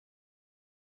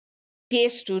Dear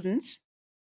students,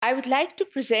 I would like to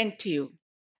present to you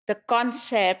the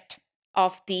concept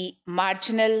of the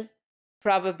marginal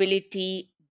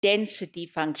probability density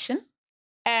function,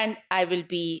 and I will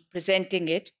be presenting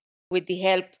it with the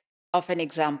help of an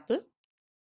example.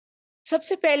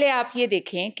 सबसे पहले आप ये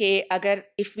देखें कि अगर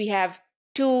if we have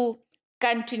two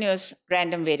continuous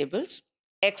random variables,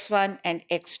 x1 and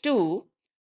x2,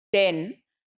 then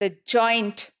the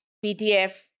joint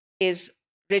PDF is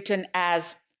written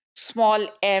as small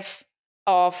f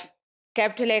of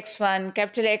capital X1,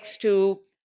 capital X2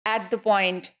 at the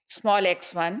point small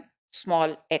x1,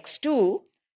 small x2.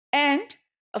 And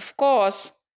of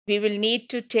course, we will need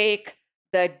to take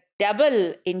the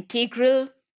double integral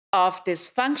of this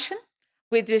function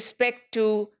with respect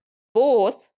to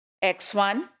both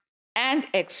x1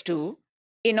 and x2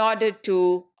 in order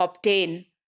to obtain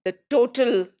the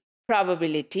total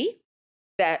probability,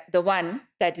 that the one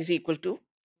that is equal to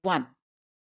 1.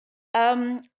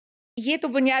 ये तो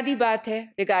बुनियादी बात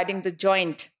है regarding the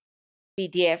joint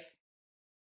PDF.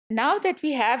 Now that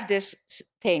we have this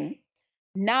thing,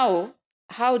 now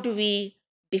how do we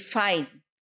define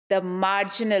the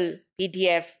marginal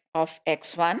PDF of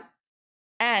x1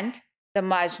 and the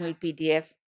marginal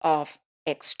PDF of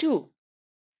x2?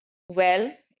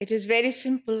 Well, it is very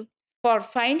simple.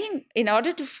 In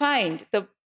order to find the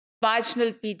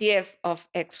marginal PDF of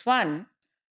x1,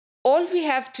 all we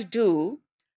have to do,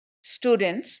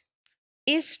 students,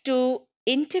 is to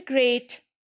integrate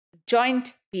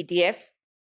joint PDF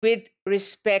with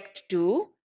respect to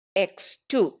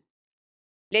x2.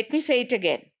 Let me say it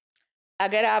again.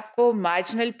 अगर आपको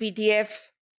marginal PDF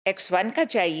x1 का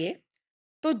चाहिए,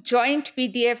 तो joint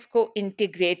PDF को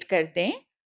integrate कर दें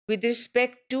with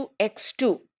respect to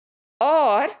x2.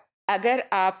 और अगर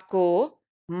आपको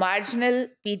marginal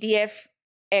PDF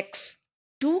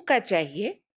x2 का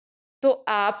चाहिए, तो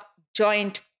आप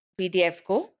joint PDF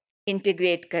को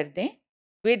integrate कर दें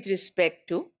with respect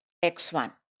to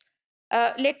x1.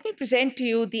 Let me present to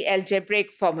you the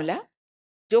algebraic formula.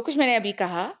 जो कुछ मैंने अभी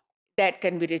कहा, that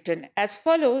can be written as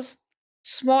follows.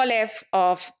 Small f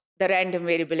of the random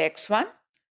variable x1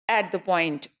 at the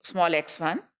point small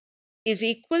x1 is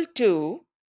equal to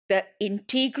the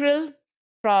integral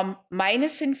from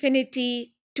minus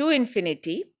infinity to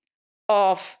infinity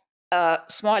of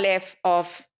small f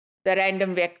of the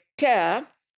random vector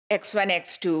x1,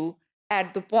 x2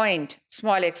 at the point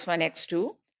small x1,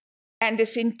 x2. And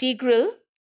this integral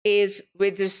is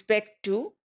with respect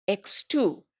to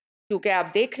x2. क्योंकि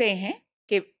आप देख रहे हैं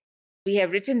कि we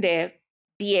have written there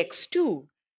dx2.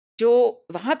 जो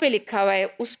वहाँ पे लिखा हुआ है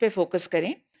उस पे फोकस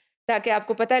करें ताकि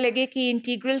आपको पता लगे कि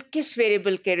इंटीग्रल किस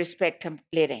वेरिएबल के रिस्पेक्ट हम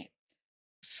ले रहे हैं.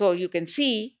 So you can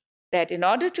see that in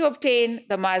order to obtain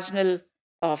the marginal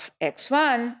of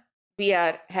x1, we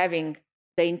are having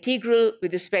the integral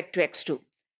with respect to x2.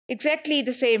 Exactly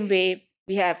the same way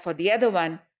we have for the other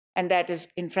one, and that is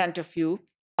in front of you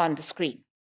on the screen.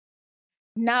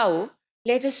 Now,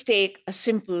 let us take a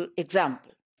simple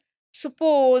example.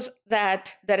 Suppose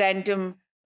that the random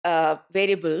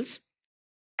variables,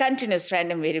 continuous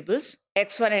random variables,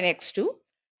 x1 and x2,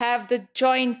 have the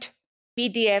joint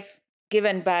PDF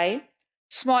given by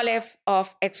small f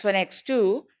of x1,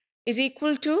 x2 is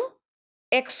equal to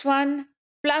x1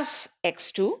 plus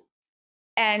x2,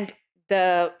 and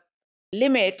the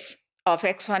limits of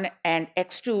x1 and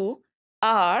x2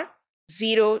 are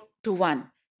 0 to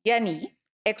 1. Yani,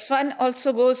 x1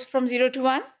 also goes from 0 to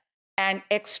 1 and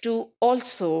x2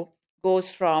 also goes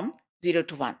from 0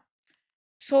 to 1.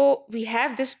 So we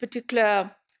have this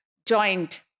particular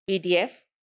joint PDF,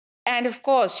 and of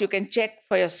course you can check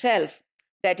for yourself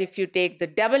that if you take the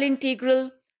double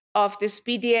integral of this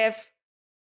PDF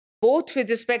both with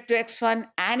respect to x1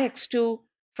 and x2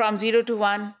 from 0 to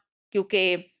 1,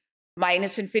 क्योंकि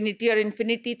minus infinity और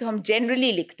infinity तो हम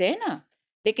generally लिखते हैं ना,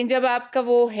 लेकिन जब आपका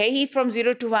वो है ही फ्रॉम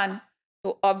 0 to 1,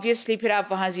 तो ऑब्वियसली फिर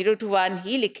आप वहाँ 0 to 1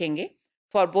 ही लिखेंगे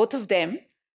for both of them.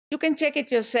 You can check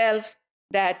it yourself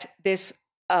that this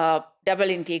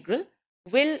double integral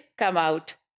will come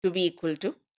out to be equal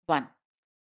to 1.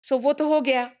 सो वो तो हो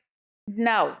गया.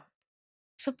 Now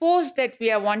suppose that we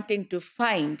are wanting to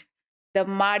find the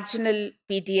marginal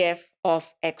PDF of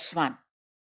x1.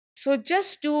 So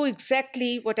just do exactly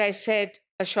what I said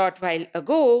a short while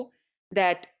ago,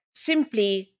 that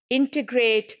simply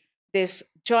integrate this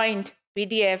joint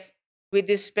PDF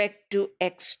with respect to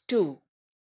x2.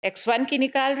 x1 की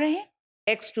निकाल रहे हैं,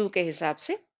 x2 के हिसाब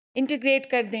से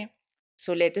integrate कर दें.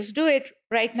 So let us do it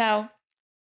right now.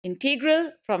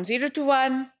 Integral from 0 to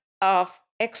 1 of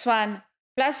x1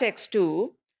 plus x2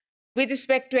 with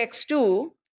respect to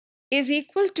x2 is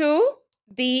equal to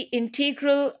the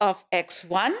integral of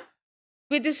x1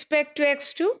 with respect to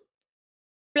x2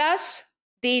 plus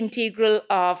the integral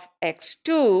of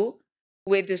x2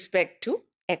 with respect to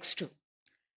x2.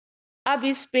 अब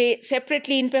इस पे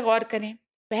separately in पे गौर करें.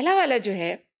 पहला वाला जो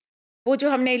है वो जो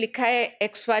हमने लिखा है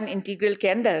x1 इंटीग्रल के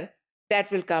अंदर,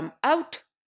 that will come out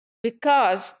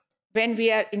because when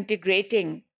we are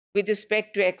integrating with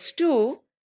respect to x2,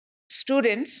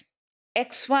 students,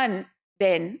 x1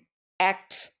 then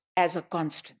acts as a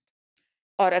constant.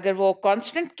 और अगर वो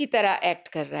constant की तरह act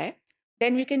कर रहा है,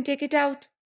 then we can take it out.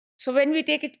 So when we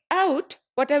take it out,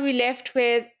 what are we left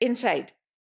with inside?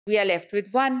 We are left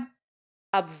with 1.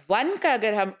 अब 1 का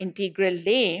अगर हम इंटीग्रल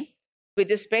लें with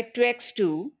respect to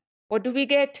x2, what do we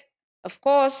get? Of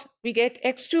course, we get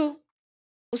x2.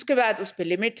 उसके बाद उस पर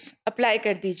limits apply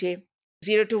कर दीजिए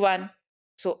 0 to 1.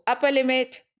 So upper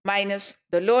limit minus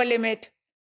the lower limit,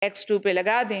 x2 पे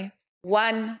लगा दें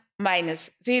 1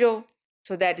 minus 0,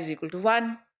 so that is equal to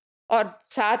 1. और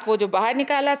साथ वो जो बाहर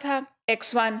निकाला था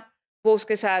x1, वो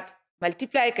उसके साथ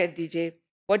मल्टीप्लाई कर दीजिए.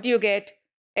 What do you get?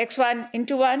 x1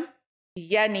 into 1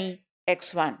 यानी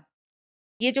x1.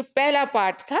 ये जो पहला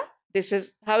पार्ट था, this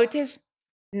is how it is.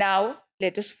 Now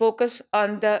let us focus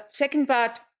on the second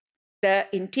part, the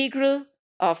integral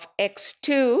of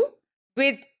x2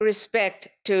 with respect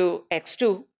to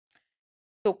x2.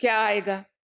 तो क्या आएगा?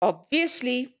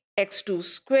 Obviously x2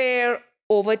 square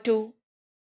over 2.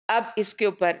 अब इसके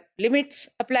ऊपर लिमिट्स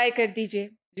अप्लाई कर दीजिए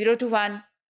 0 to 1,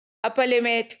 upper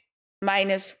limit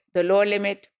minus the lower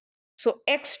limit. So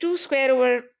x2 square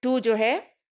over 2 जो है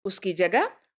उसकी जगह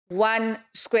 1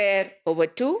 square over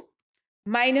 2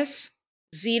 minus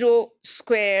 0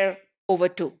 square over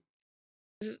 2.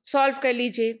 Solve कर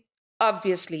लीजिए.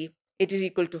 Obviously it is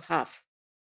equal to half.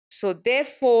 So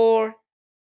therefore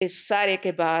इस सारे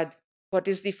के बाद what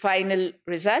is the final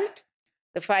result?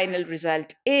 The final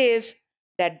result is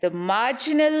that the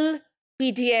marginal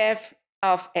PDF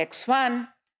of x1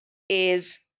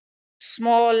 is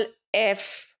small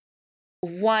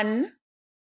f1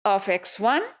 of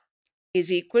x1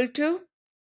 is equal to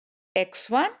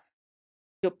x1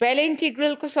 जो पहले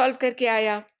integral को solve करके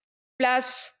आया plus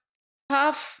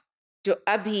half जो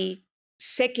अभी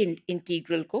सेकंड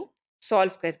इंटीग्रल को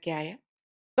सॉल्व करके आया.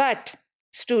 But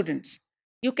students,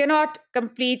 you cannot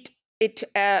complete it,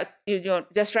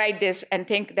 just write this and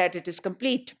think that it is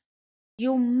complete.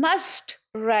 You must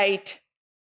write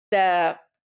the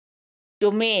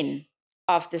domain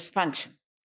of this function,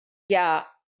 या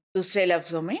दूसरे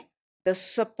लफ्जों में the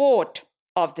support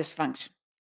of this function.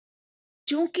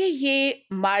 चूंकि ये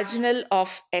marginal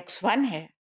of x1 है,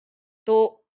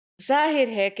 तो जाहिर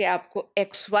है कि आपको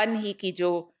x1 ही की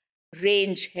जो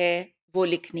रेंज है वो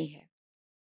लिखनी है.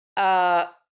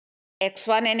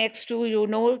 x1 and x2,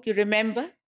 you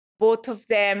remember, both of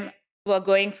them were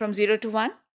going from 0 to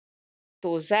 1.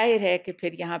 तो जाहिर है कि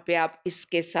फिर यहाँ पे आप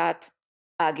इसके साथ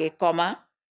आगे कॉमा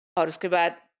और उसके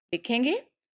बाद लिखेंगे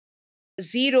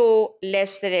 0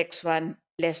 less than x1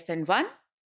 less than 1.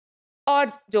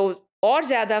 और जो और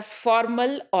ज़्यादा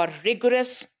फॉर्मल और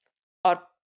रिगोरस और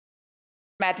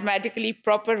mathematically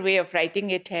proper way of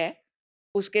writing it है,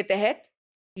 उसके तहत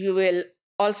you will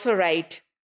also write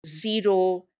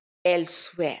 0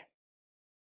 elsewhere.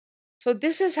 So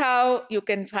this is how you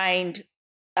can find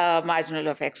a marginal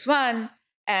of x1,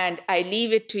 and I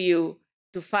leave it to you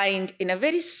to find in a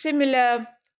very similar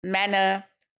manner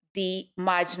the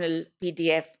marginal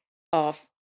PDF of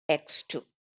x2.